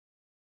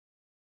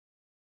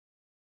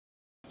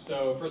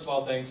So first of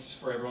all, thanks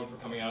for everyone for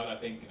coming out. I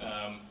think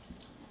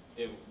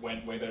it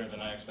went way better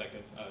than I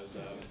expected. It was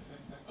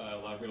a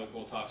lot of really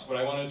cool talks. What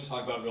I wanted to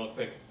talk about real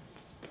quick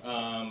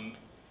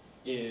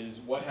is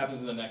what happens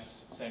in the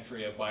next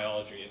century of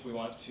biology. If we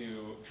want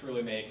to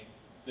truly make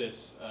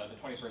this,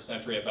 the 21st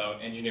century,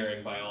 about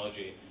engineering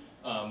biology,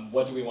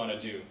 what do we want to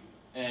do?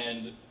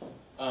 And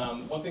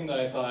one thing that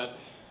I thought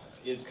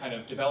is kind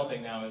of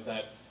developing now is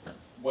that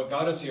what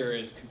got us here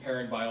is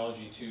comparing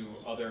biology to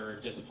other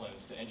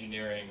disciplines, to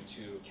engineering,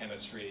 to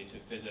chemistry, to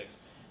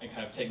physics, and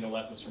kind of taking the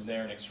lessons from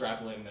there and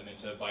extrapolating them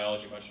into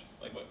biology, much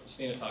like what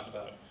Christina talked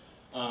about.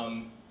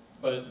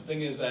 But the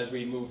thing is, as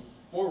we move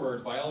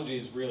forward, biology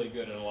is really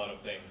good at a lot of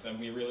things, and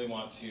we really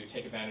want to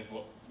take advantage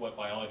of what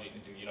biology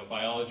can do. You know,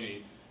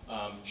 biology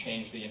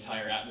changed the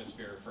entire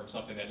atmosphere from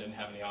something that didn't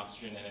have any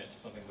oxygen in it to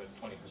something with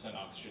 20%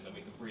 oxygen that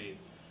we could breathe.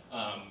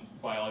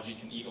 Biology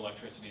can eat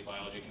electricity,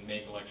 biology can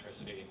make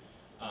electricity.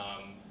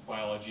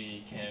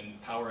 Biology can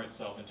power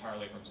itself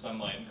entirely from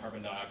sunlight and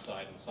carbon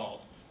dioxide and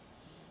salt.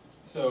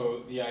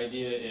 So the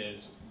idea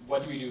is,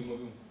 what do we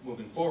do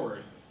moving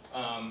forward?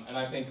 And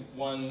I think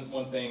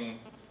one thing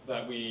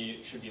that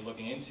we should be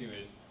looking into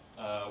is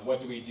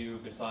what do we do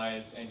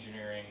besides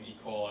engineering E.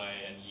 coli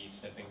and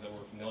yeast and things that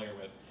we're familiar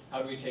with?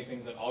 How do we take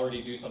things that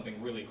already do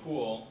something really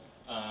cool?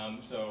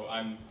 So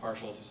I'm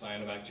partial to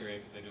cyanobacteria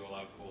because they do a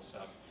lot of cool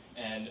stuff.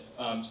 And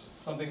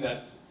something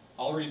that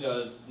already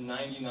does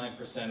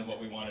 99% of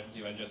what we want it to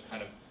do and just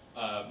kind of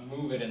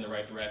move it in the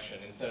right direction.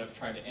 Instead of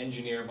trying to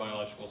engineer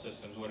biological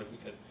systems, what if we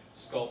could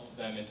sculpt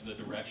them into the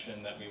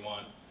direction that we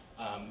want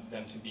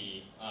them to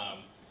be?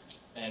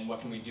 And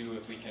what can we do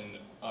if we can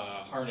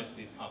harness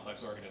these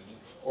complex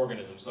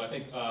organisms? So I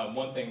think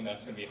one thing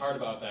that's going to be hard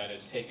about that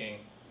is taking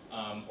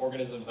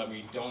organisms that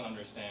we don't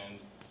understand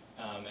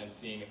and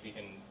seeing if we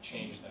can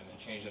change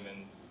them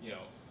in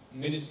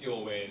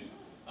minuscule ways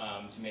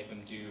to make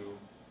them do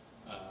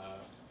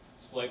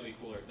slightly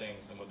cooler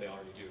things than what they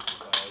already do, because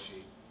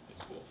biology is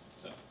cool.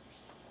 So.